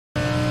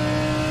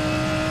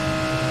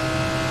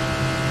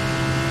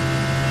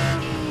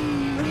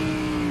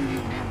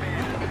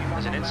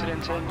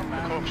incident in the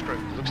corkscrew.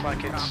 Looks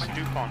like it's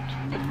DuPont.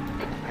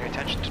 Pay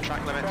attention to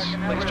track limits.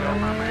 Please, Joe.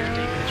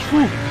 15 minutes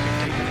remaining.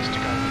 15 minutes to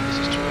go. This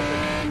is terrific.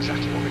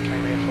 Exactly what we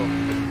came here for.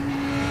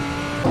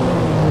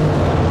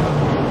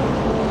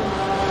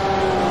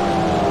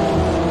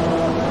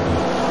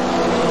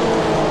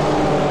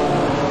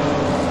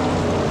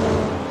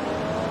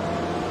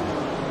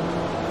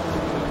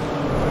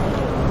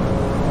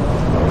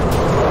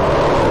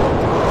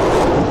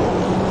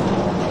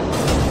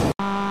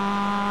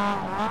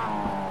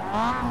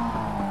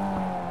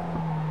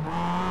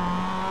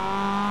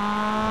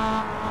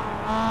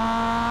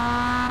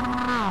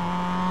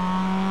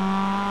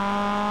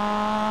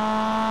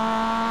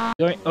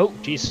 Going, oh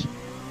jeez,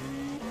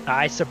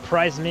 I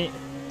surprised me.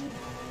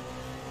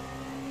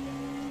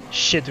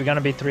 Shit, we're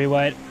gonna be 3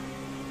 wide.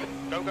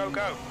 Go, go,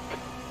 go.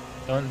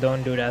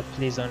 Don't do that,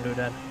 please don't do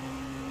that.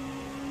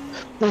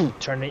 Ooh,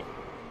 turn me.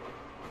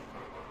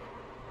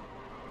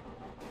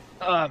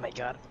 Oh my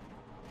god.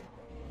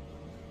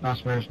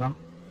 That's where it's done.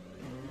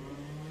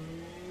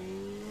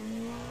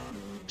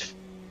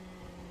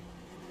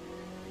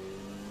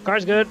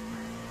 Car's good.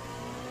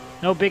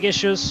 No big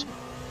issues.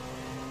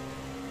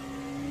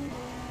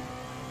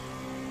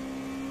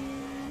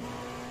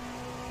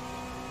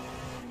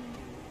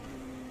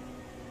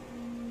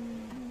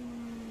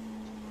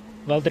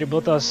 Valtteri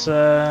Bottas,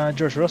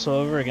 George Russell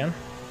over again.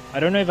 I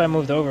don't know if I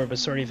moved over, but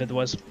sorry if it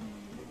was.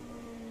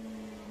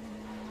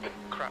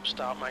 Crap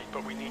start, mate,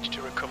 but we need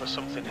to recover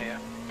something here.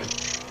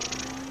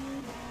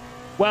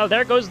 Well,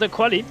 there goes the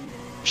quali.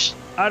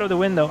 Out of the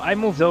window. I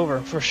moved over,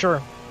 for sure.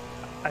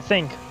 I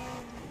think.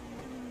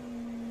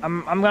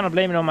 I'm gonna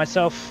blame it on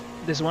myself,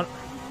 this one.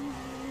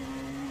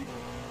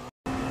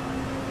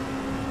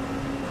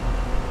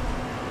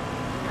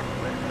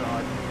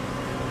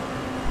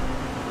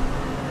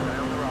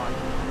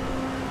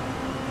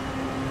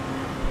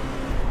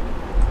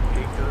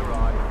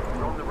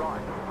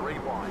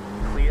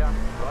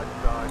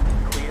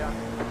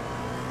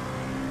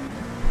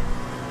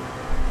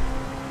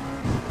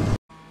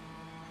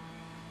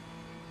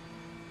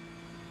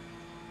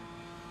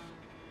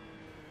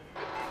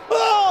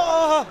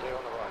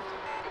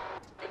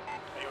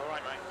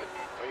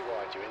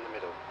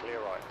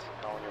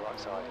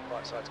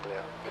 Right side's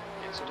clear.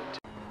 Incident.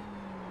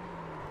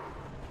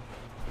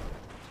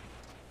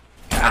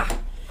 Bad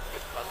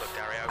look,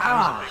 Dario. That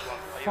was a big one.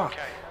 Are you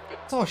okay?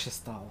 Co się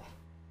stało?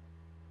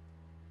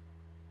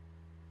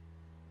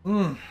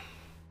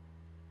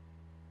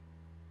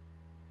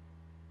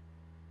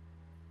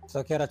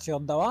 Co, Kiera ci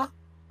oddała?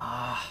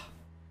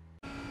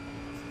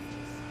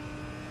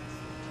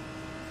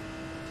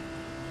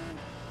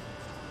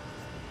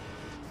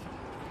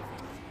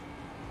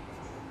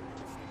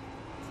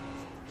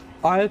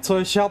 Alter,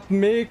 ich hab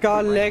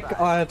mega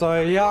Lag,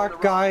 Alter. Ja,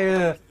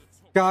 geil.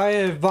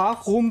 Geil.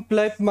 Warum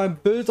bleibt mein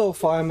Bild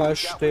auf einmal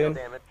stehen?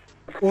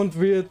 Und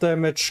Wheel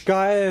Damage.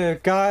 Geil,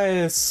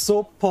 geil.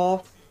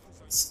 Super.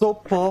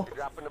 Super.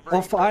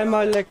 Auf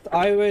einmal laggt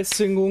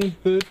iRacing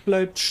und Bild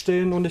bleibt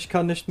stehen und ich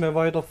kann nicht mehr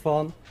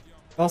weiterfahren.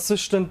 Was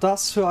ist denn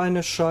das für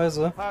eine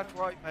Scheiße?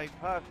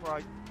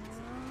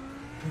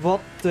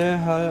 What the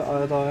hell,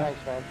 Alter.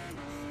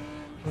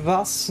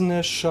 Was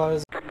ne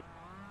Scheiße.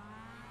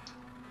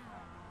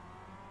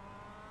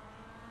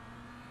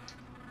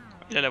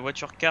 Il a la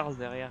voiture Cars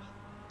derrière.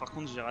 Par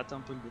contre, j'ai raté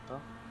un peu le départ.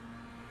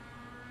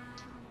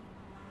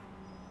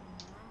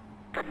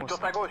 Sur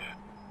ta gauche.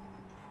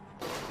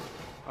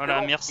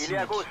 Voilà, bon, merci. Il est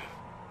à gauche.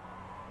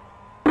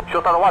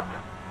 Sur ta droite.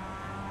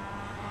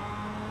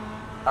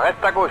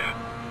 Reste à gauche.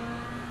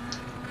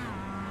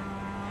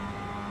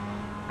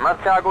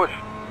 Maintiens à gauche.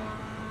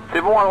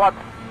 C'est bon à droite.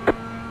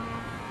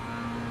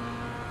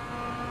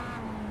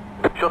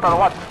 Sur ta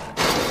droite.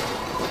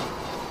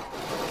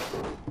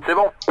 C'est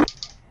bon.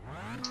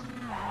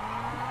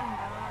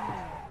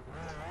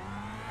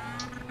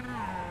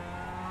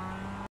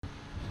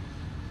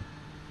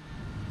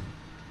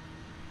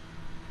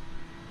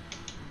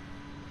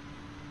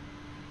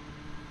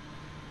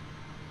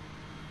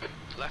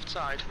 Left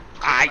side.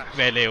 Ej,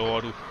 hvad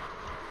laver du?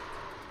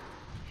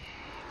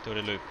 Det var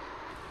det løb.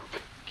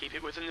 Keep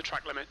it within the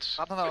track limits.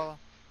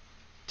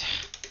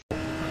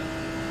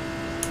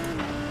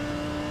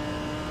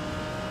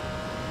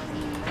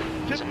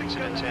 There's an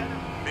incident in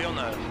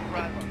Villeneuve.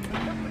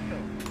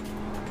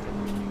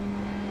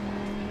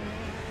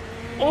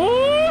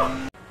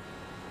 Oh!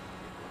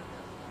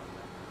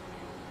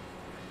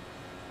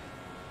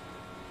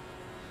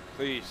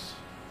 Please.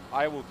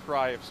 I will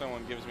cry if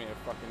someone gives me a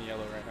fucking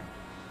yellow right now.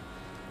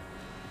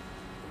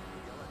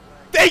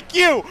 Thank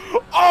you!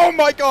 Oh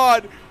my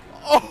god!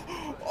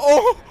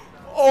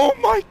 Oh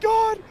my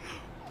god!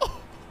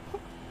 Oh,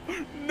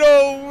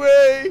 no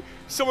way!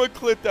 Someone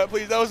clip that,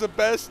 please. That was the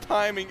best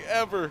timing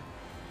ever.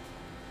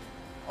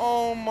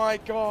 Oh my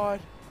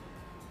god.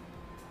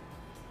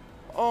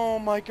 Oh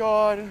my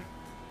god.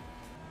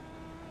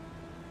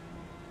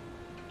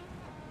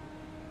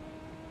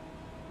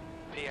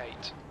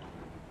 P8.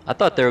 I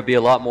thought there would be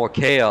a lot more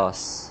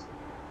chaos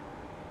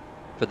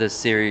for this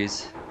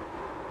series.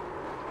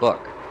 Look,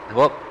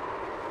 whoop,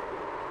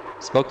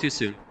 spoke too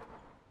soon.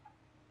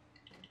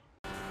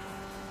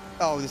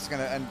 Oh, this is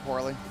gonna end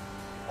poorly.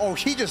 Oh,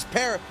 he just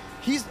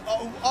he's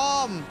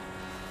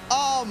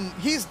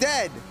he's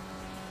dead.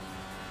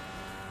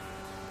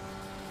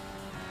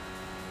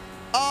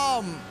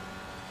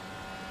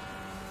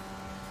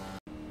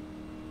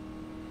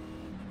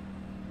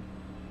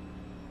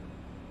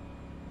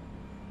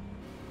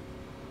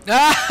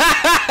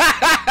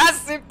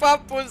 C'est pas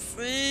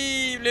possible.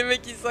 Les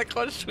mecs ils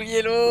s'accrochent sous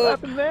Yellow.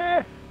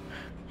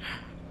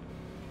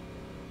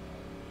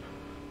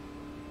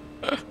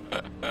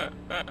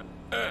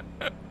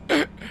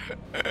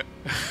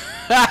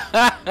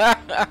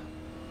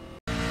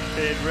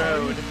 Pit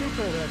road.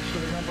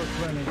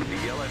 The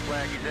yellow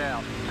flag is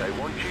out. They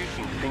want you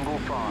in single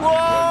file.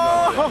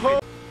 Whoa!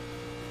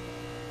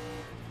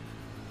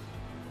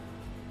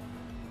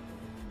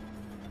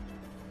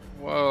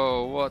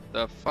 Whoa, what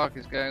the fuck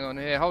is going on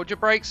here? Hold your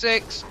brake,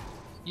 6!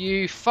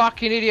 You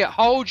fucking idiot,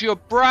 hold your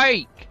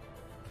brake!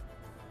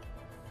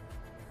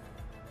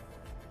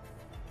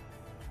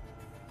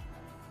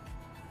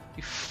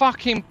 You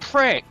fucking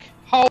prick!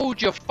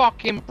 Hold your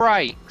fucking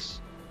brakes!